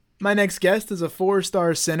My next guest is a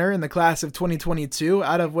four-star center in the class of 2022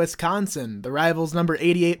 out of Wisconsin, the Rivals number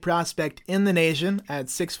 88 prospect in the nation at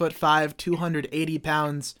 6'5", 280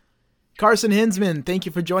 pounds. Carson Hinzman, thank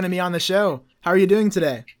you for joining me on the show. How are you doing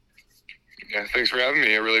today? Yeah, thanks for having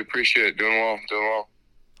me. I really appreciate it. Doing well.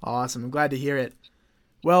 Awesome. I'm glad to hear it.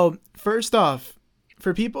 Well, first off,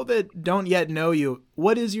 for people that don't yet know you,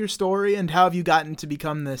 what is your story and how have you gotten to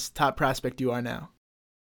become this top prospect you are now?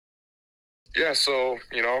 Yeah, so,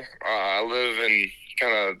 I live in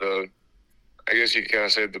kind of I guess you could kind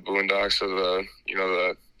of say the boondocks of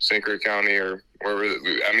the St. Clair County or wherever.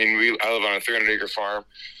 I live on a 300-acre farm,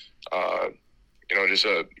 just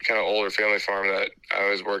a kind of older family farm that I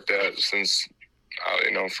always worked at since,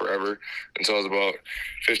 forever until I was about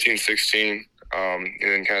 15, 16. And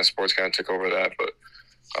then kind of sports kind of took over that. But,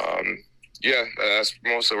 that's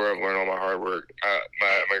mostly where I've learned all my hard work.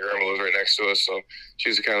 My grandma lives right next to us, so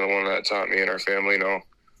she's kind of the one that taught me and our family, how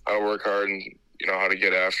to work hard and, how to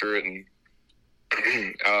get after it. And,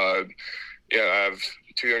 I have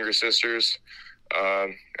two younger sisters.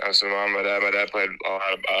 I have some mom and my dad. My dad played a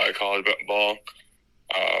lot of college ball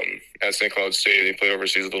at St. Cloud State. He played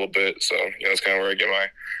overseas a little bit, so that's kind of where I get my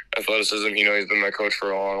athleticism. He's been my coach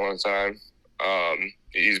for a long time.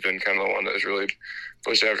 He's been kind of the one that's really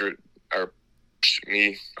pushed after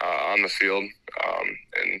me on the field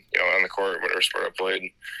and on the court, whatever sport I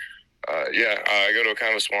played. I go to a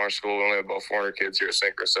kind of a smaller school. We only have about 400 kids here at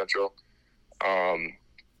St. Clair Central. I've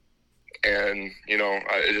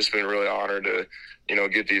just been really honored to,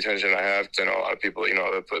 get the attention I have. Because I know a lot of people,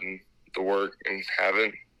 that put in the work and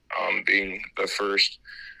haven't. Being the first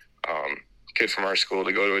kid from our school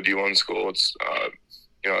to go to a D1 school, it's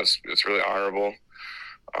really honorable.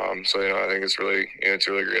 I think it's a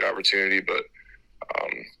really great opportunity. But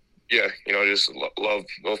just love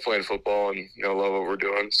playing football and love what we're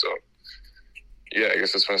doing. So I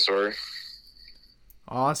guess that's my story.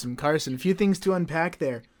 Awesome, Carson. A few things to unpack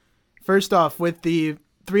there. First off, with the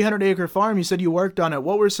 300-acre farm, you said you worked on it.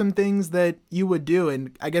 What were some things that you would do?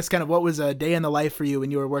 And I guess kind of what was a day in the life for you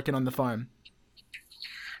when you were working on the farm?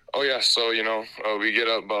 Oh, yeah. So, we get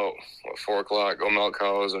up about 4 o'clock, go milk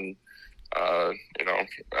cows, and,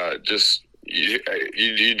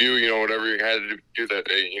 you do, whatever you had to do that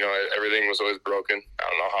day. Everything was always broken. I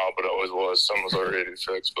don't know how, but it always was. Some was already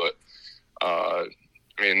fixed. But,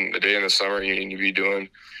 the day in the summer, you'd be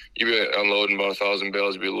unloading about 1,000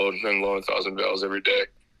 bales. You'd be loading and unloading 1,000 bales every day.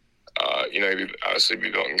 You'd obviously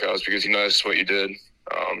be milking cows because, that's just what you did.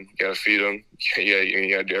 You got to feed them. You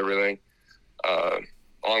got to do everything.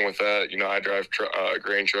 Along with that, I drive a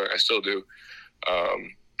grain truck. I still do.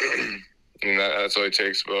 And that's all it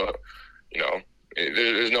takes. But,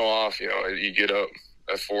 there's no off. You get up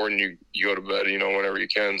at 4 and you go to bed, whenever you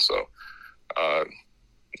can. So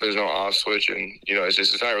there's no off switch. And,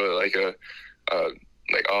 it's not really like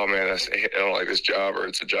like, oh man, I don't like this job or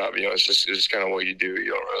it's a job. It's just kind of what you do.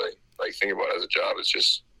 You don't really like think about it as a job. It's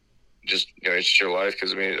just it's just your life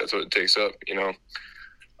because that's what it takes up.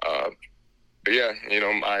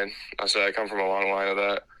 I say I come from a long line of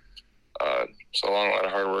that. So a long line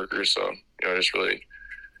of hard workers. So just really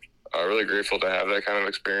grateful to have that kind of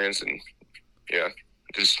experience and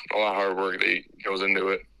just a lot of hard work that goes into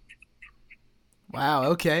it. Wow.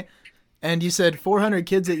 Okay. And you said 400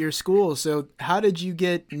 kids at your school. So how did you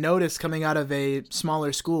get noticed coming out of a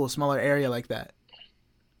smaller school, smaller area like that?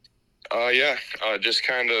 Just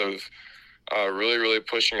kind of really, really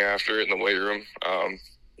pushing after it in the weight room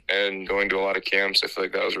and going to a lot of camps. I feel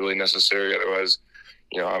like that was really necessary. Otherwise,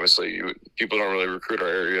 obviously people don't really recruit our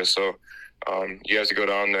area. So you have to go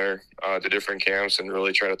down there to different camps and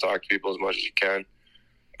really try to talk to people as much as you can.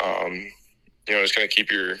 Just kind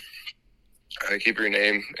of keep your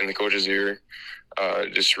name in the coach's ear.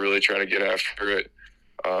 Just really try to get after it.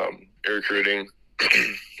 Recruiting,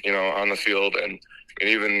 on the field and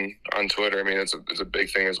even on Twitter. It's a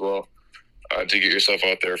big thing as well to get yourself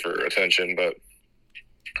out there for attention. But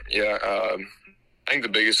I think the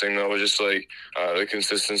biggest thing though was just like the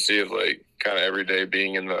consistency of like kind of every day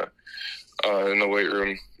being in the weight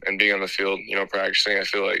room and being on the field, practicing. I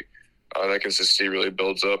feel like that consistency really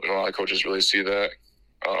builds up, and a lot of coaches really see that.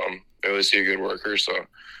 They really see a good worker. So,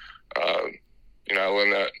 I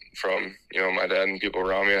learned that from, my dad and people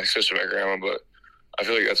around me, especially my grandma. But I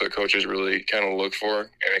feel like that's what coaches really kind of look for,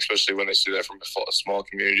 and especially when they see that from a small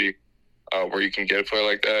community where you can get a player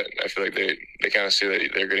like that. I feel like they kind of see that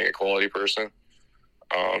they're getting a quality person.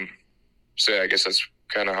 I guess that's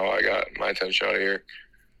kind of how I got my attention out of here.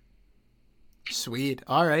 Sweet.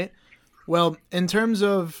 All right. Well, in terms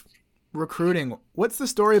of recruiting, what's the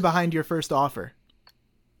story behind your first offer?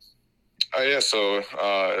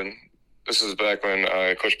 this is back when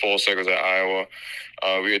Coach Polsek was at Iowa.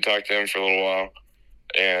 We had talked to him for a little while,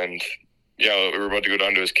 and yeah, we were about to go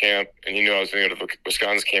down to his camp, and he knew I was going to go to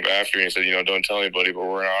Wisconsin camp after, and he said, don't tell anybody, but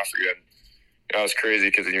we're going to offer you. And that was crazy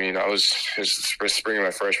because, I was spring of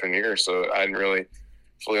my freshman year, so I didn't really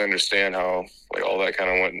fully understand how, all that kind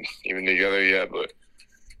of went even together yet, but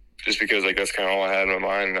just because, that's kind of all I had in my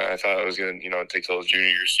mind, I thought I was going to, take till junior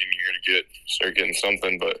year, senior year to start getting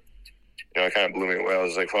something, but, it kind of blew me away. I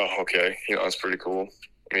was like, wow, okay, that's pretty cool.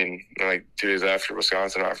 2 days after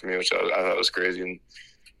Wisconsin offered me, which I thought was crazy, and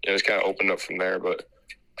it just kind of opened up from there. But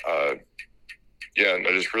yeah,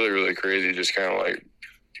 no, just really, really crazy. Just kind of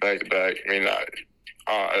back to back.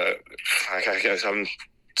 I guess I'm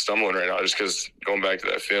stumbling right now just because going back to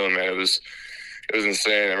that feeling, man, it was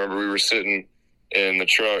insane. I remember we were sitting in the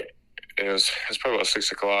truck, and it was probably about 6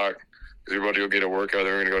 o'clock because we were about to go get a workout. Then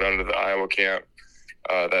we were going to go down to the Iowa camp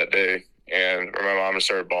that day. And my mom just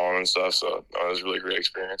started bawling and stuff, so it was a really great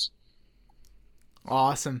experience.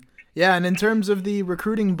 Awesome. Yeah, and in terms of the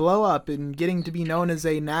recruiting blow-up and getting to be known as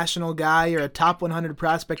a national guy or a top 100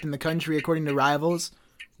 prospect in the country according to Rivals,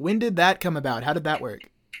 when did that come about? How did that work?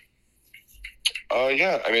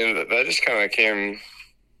 Yeah, that just kind of came.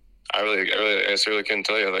 I really couldn't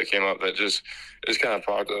tell you how that came up. That just kind of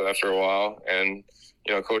popped up after a while, and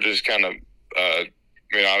coaches kind of.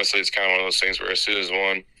 Obviously, it's kind of one of those things where as soon as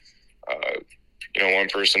one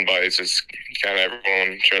person bites, it's kind of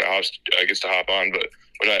everyone gets to hop on. But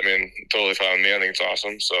totally fine with me. I think it's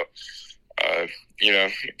awesome. So,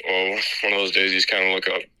 one of those days you just kind of look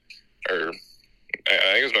up, or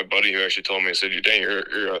I think it was my buddy who actually told me. He said, "Dang,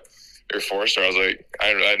 you're a 4-star." I was like, I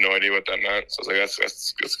had no idea what that meant. So I was like,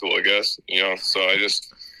 that's cool, I guess. So I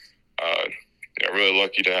just, really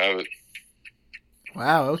lucky to have it.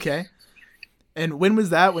 Wow. Okay. And when was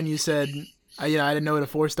that when you said, I didn't know what a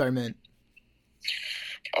 4-star meant?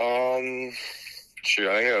 Shoot,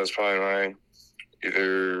 I think that was probably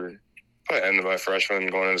end of my freshman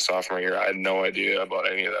going into sophomore year. I had no idea about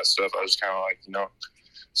any of that stuff. I was kind of like,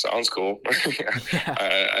 sounds cool.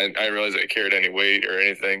 I realized I carried any weight or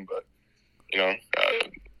anything, but I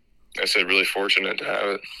said really fortunate to have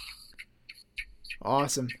it.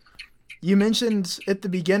 Awesome. You mentioned at the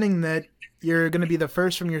beginning that you're going to be the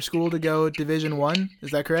first from your school to go Division I.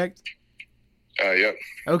 Is that correct? Yep.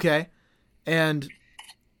 Okay. And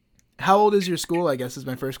how old is your school, I guess, is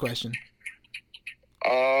my first question.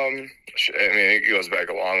 It goes back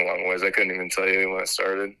a long, long ways. I couldn't even tell you when it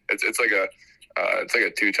started. It's like a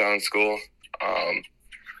 2-town school.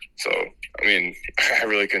 So, I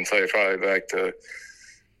really couldn't tell you, probably back to,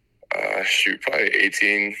 probably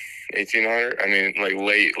 1800.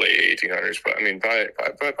 Late 1800s, but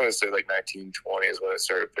probably say 1920 is when it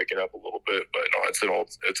started picking up a little bit, but no, it's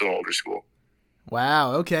an older school.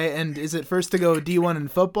 Wow. Okay. And is it first to go D1 in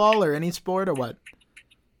football or any sport or what?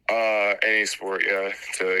 Any sport, yeah,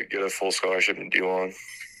 to get a full scholarship in D1.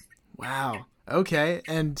 Wow. Okay.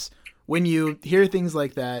 And when you hear things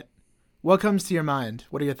like that, what comes to your mind?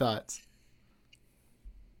 What are your thoughts?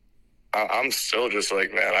 I'm still just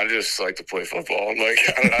man, I just like to play football. I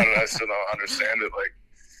still don't understand it.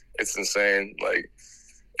 It's insane. I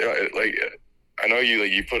know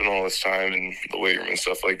you put in all this time in the weight room and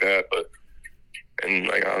stuff like that,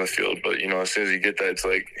 and on the field, but as soon as you get that, it's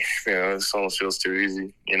this almost feels too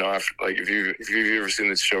easy. After if you've ever seen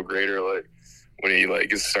this show Greater, when he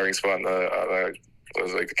gets the starting spot in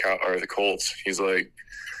the Colts, he's like,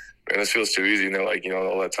 man, this feels too easy. And they're like,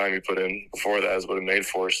 all that time you put in before that is what it made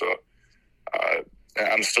for. So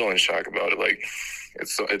I'm still in shock about it.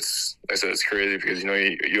 It's I said it's crazy because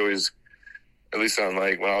you always, at least on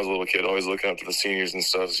when I was a little kid, always looking up to the seniors and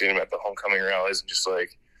stuff, seeing them at the homecoming rallies and just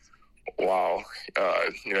wow,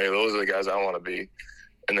 those are the guys I want to be.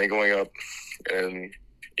 And then going up and,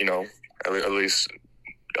 at least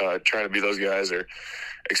trying to be those guys or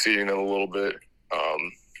exceeding them a little bit,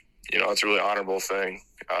 it's a really honorable thing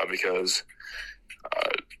because,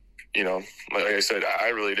 like I said, I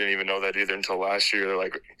really didn't even know that either until last year. They're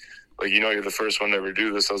like, you're the first one to ever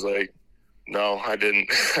do this. I was like, no, I didn't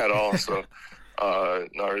at all. So,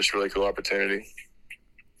 no, just really cool opportunity.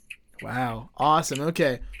 Wow. Awesome.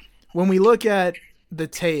 Okay. When we look at the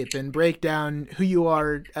tape and break down who you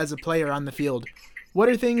are as a player on the field, what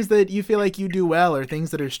are things that you feel like you do well or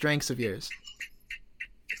things that are strengths of yours?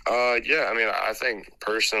 Yeah, I think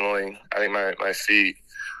personally, my feet,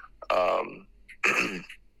 or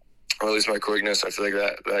at least my quickness, I feel like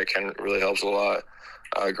that can really helps a lot.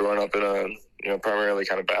 Growing up in a, primarily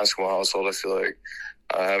kind of basketball household, I feel like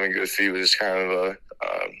having good feet was just kind of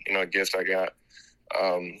a gift I got.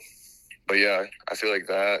 But yeah, I feel like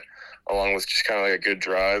that, along with just kind of a good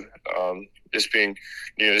drive, just being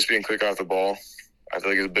quick off the ball, I feel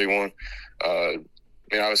like is a big one. I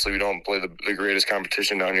mean, obviously we don't play the greatest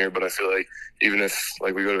competition down here, but I feel like even if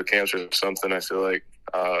like we go to camps or something, I feel like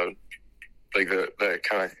that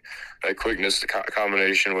quickness, the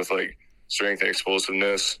combination with like strength and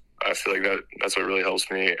explosiveness, I feel like that's what really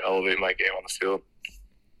helps me elevate my game on the field.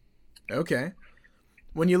 Okay.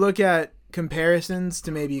 When you look at comparisons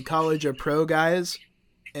to maybe college or pro guys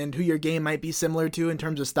and who your game might be similar to in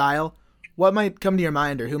terms of style, what might come to your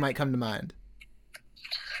mind or who might come to mind?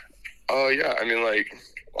 Yeah, I mean, like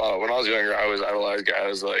when I was younger, I was idolized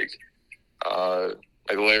guys like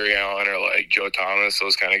Larry Allen or like Joe Thomas,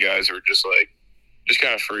 those kind of guys who were just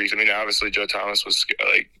kind of freaks. I mean, obviously Joe Thomas was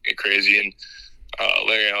like crazy, and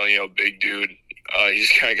Larry Allen, big dude. He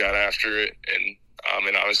just kind of got after it, and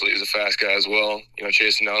obviously he's a fast guy as well.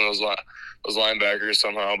 Chasing down those linebackers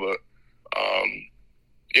somehow, but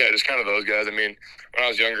yeah, just kind of those guys. I mean, when I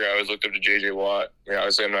was younger, I always looked up to J.J. Watt. I mean,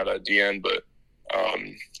 obviously I'm not a DN, but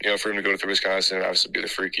for him to go through Wisconsin and obviously be the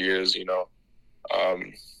freak he is,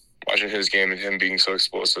 watching his game and him being so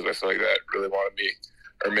explosive, I feel like that really wanted me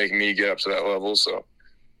or make me get up to that level. So,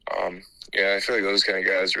 I feel like those kind of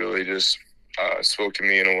guys really just spoke to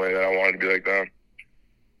me in a way that I wanted to be like them.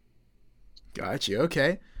 Gotcha.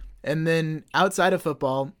 Okay. And then outside of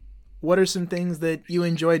football, what are some things that you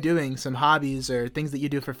enjoy doing, some hobbies or things that you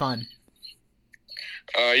do for fun?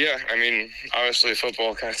 Yeah, I mean, obviously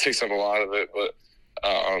football kind of takes up a lot of it, but,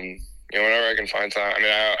 whenever I can find time, I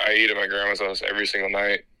mean, I eat at my grandma's house every single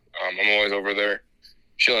night. I'm always over there.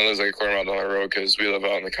 She only lives like a quarter mile down the road because we live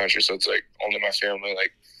out in the country, so it's like only my family,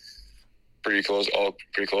 like pretty close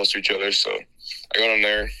to each other. So I go down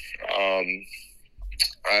there.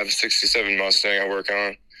 I have a 67 Mustang I work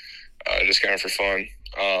on, just kind of for fun.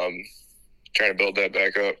 Trying to build that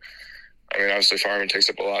back up. I mean, obviously farming takes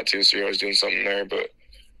up a lot too, so you're always doing something there, but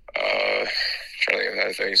trying to think of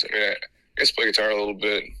other things. I mean, I guess play guitar a little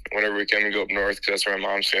bit whenever we can. We go up north because that's where my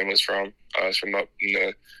mom's family's from. It's from up in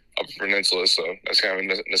the Upper Peninsula, so that's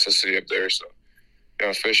kind of a necessity up there. So,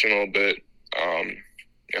 fishing a little bit,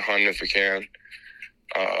 hunting if we can.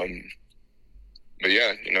 But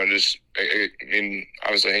yeah, just I mean,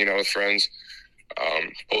 obviously hanging out with friends,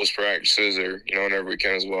 post practices or whenever we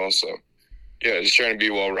can as well. So yeah, just trying to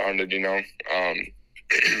be well rounded, and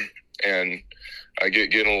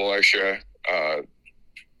getting a little extra. I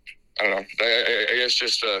don't know. I guess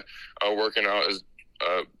just working out is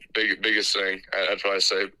biggest thing. I'd probably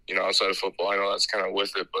say outside of football. I know that's kind of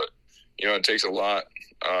with it, but it takes a lot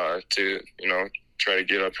to try to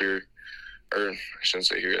get up here. Or I shouldn't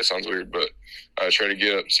say here, that sounds weird, but try to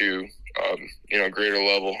get up to, greater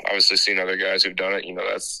level. Obviously seeing other guys who've done it,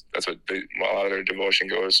 that's what a lot of their devotion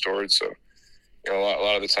goes towards. So, a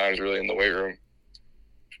lot of the times really in the weight room.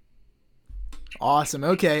 Awesome.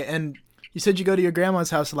 Okay. And you said you go to your grandma's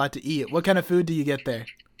house a lot to eat. What kind of food do you get there?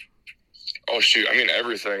 Oh shoot. I mean,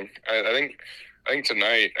 everything. I think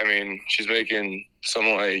tonight, I mean, she's making some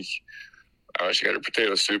she got her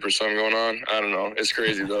potato soup or something going on. I don't know. It's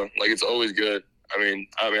crazy though. Like it's always good. I mean,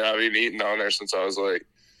 I've been eating down there since I was like,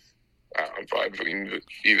 I'm probably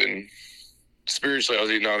even spiritually, I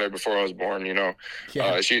was eating down there before I was born.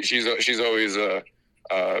 Yeah. She's always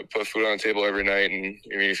put food on the table every night, and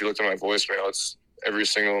I mean, if you look at my voicemail, it's every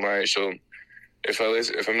single night.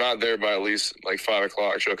 If I'm not there by at least like 5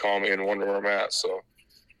 o'clock, she'll call me and wonder where I'm at. So,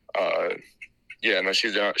 yeah, no,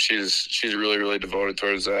 she's really, really devoted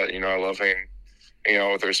towards that. I love hanging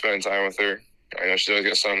out with her, spending time with her. I know she's always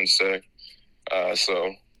got something to say.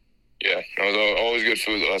 So, yeah, it was always good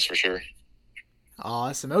food, though, that's for sure.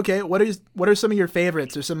 Awesome. Okay, what are some of your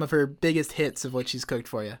favorites or some of her biggest hits of what she's cooked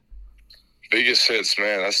for you? Biggest hits,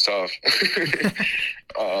 man, that's tough.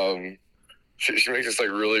 She makes this like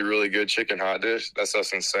really, really good chicken hot dish. That's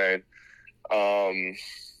insane. I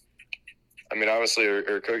mean, obviously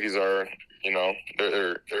her cookies are,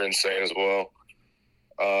 they're insane as well.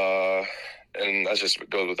 And that's just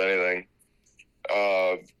goes with anything.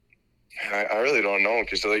 I really don't know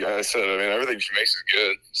because, like I said, I mean, everything she makes is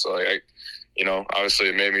good. So, like, obviously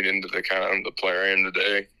it made me into the kind of the player I am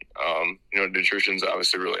today. Nutrition's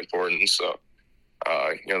obviously really important. So,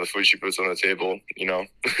 the food she puts on the table, I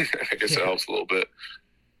guess it helps a little bit.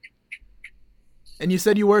 And you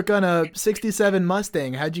said you work on a 67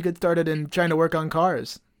 Mustang. How'd you get started in trying to work on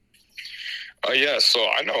cars? Yeah, so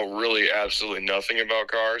I know really absolutely nothing about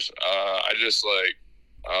cars. I just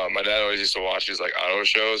my dad always used to watch these like auto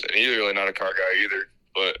shows, and he's really not a car guy either.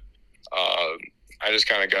 But I just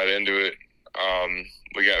kind of got into it.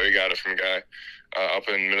 We got it from a guy up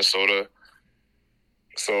in Minnesota.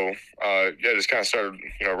 So just kind of started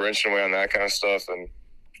wrenching away on that kind of stuff, and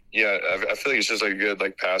yeah, I feel like it's just like a good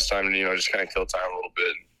like pastime to, just kind of kill time a little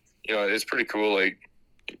bit. It's pretty cool. Like,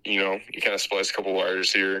 you kind of splice a couple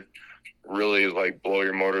wires here, really like blow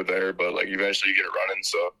your motor there, but like eventually you get it running.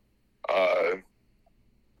 So,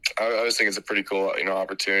 I always think it's a pretty cool,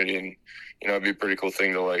 opportunity, and it'd be a pretty cool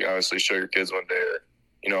thing to like obviously show your kids one day,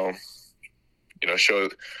 or show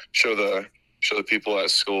the people at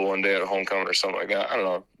school one day at homecoming or something like that. I don't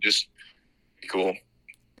know, just be cool.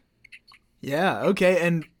 Yeah. Okay.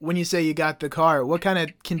 And when you say you got the car, what kind of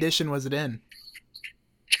condition was it in?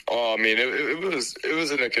 Oh, I mean, it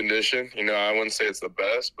was in a condition. I wouldn't say it's the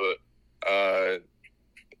best, but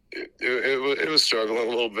it was struggling a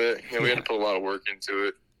little bit. We had to put a lot of work into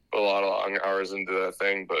it, put a lot of long hours into that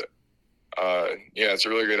thing. But yeah, it's a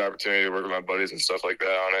really great opportunity to work with my buddies and stuff like that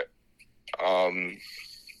on it.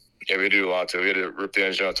 Yeah, we do a lot too. We had to rip the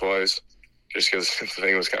engine out twice just because the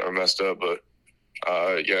thing was kind of messed up. But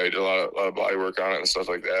yeah, we did a lot of body work on it and stuff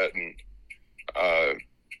like that. And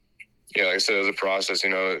yeah, like I said, it was a process.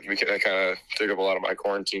 That kind of took up a lot of my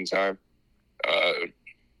quarantine time.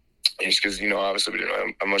 Just because obviously we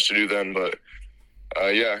didn't have much to do then. But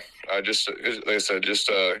yeah, like I said, just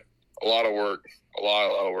a lot of work, a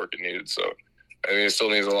lot of work it needed. So I mean, it still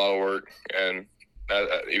needs a lot of work, and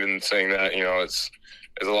even saying that,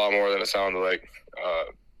 it's a lot more than it sounded like.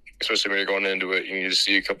 Especially when you're going into it, you just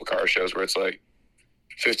see a couple car shows where it's like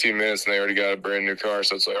 15 minutes and they already got a brand new car.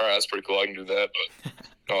 So it's like, all right, that's pretty cool. I can do that. But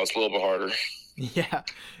no, it's a little bit harder. Yeah.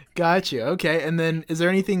 Gotcha. Okay. And then is there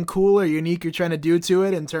anything cool or unique you're trying to do to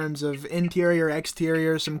it in terms of interior,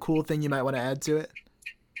 exterior, some cool thing you might want to add to it?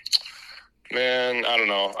 Man, I don't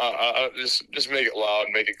know. I just make it loud,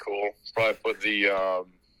 make it cool. Probably put the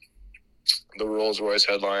Rolls Royce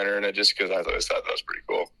headliner in it just because I always thought that was pretty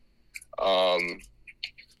cool.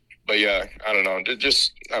 But yeah, I don't know.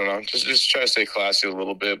 Just try to stay classy a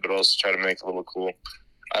little bit, but also try to make it a little cool.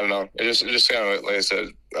 I don't know. It just kind of, like I said,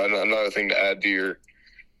 another thing to add to your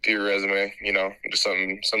resume. Just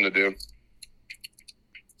something to do.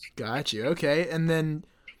 Gotcha. Okay. And then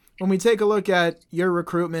when we take a look at your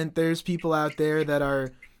recruitment, there's people out there that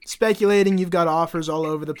are speculating. You've got offers all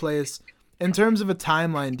over the place. In terms of a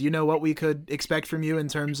timeline, do you know what we could expect from you in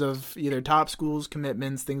terms of either top schools,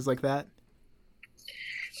 commitments, things like that?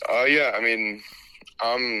 Yeah, I mean,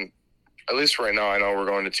 at least right now, I know we're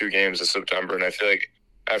going to 2 games in September, and I feel like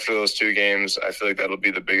after those 2 games, I feel like that'll be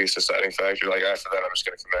the biggest deciding factor. Like after that, I'm just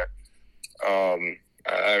going to commit.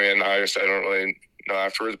 I mean, I don't really know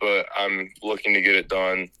afterwards, but I'm looking to get it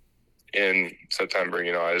done in September.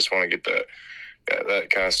 I just want to get that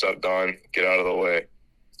kind of stuff done, get out of the way.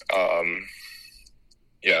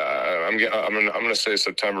 Yeah, I'm gonna say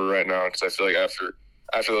September right now because I feel like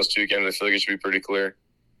after those 2 games, I feel like it should be pretty clear.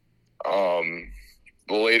 The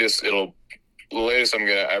latest I'm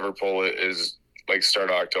gonna ever pull it is like start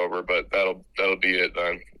October, but that'll be it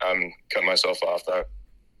then. I'm cutting myself off that.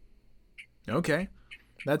 Okay.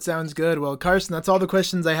 That sounds good. Well, Carson, that's all the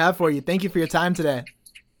questions I have for you. Thank you for your time today.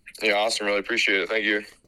 Yeah, awesome. Really appreciate it. Thank you.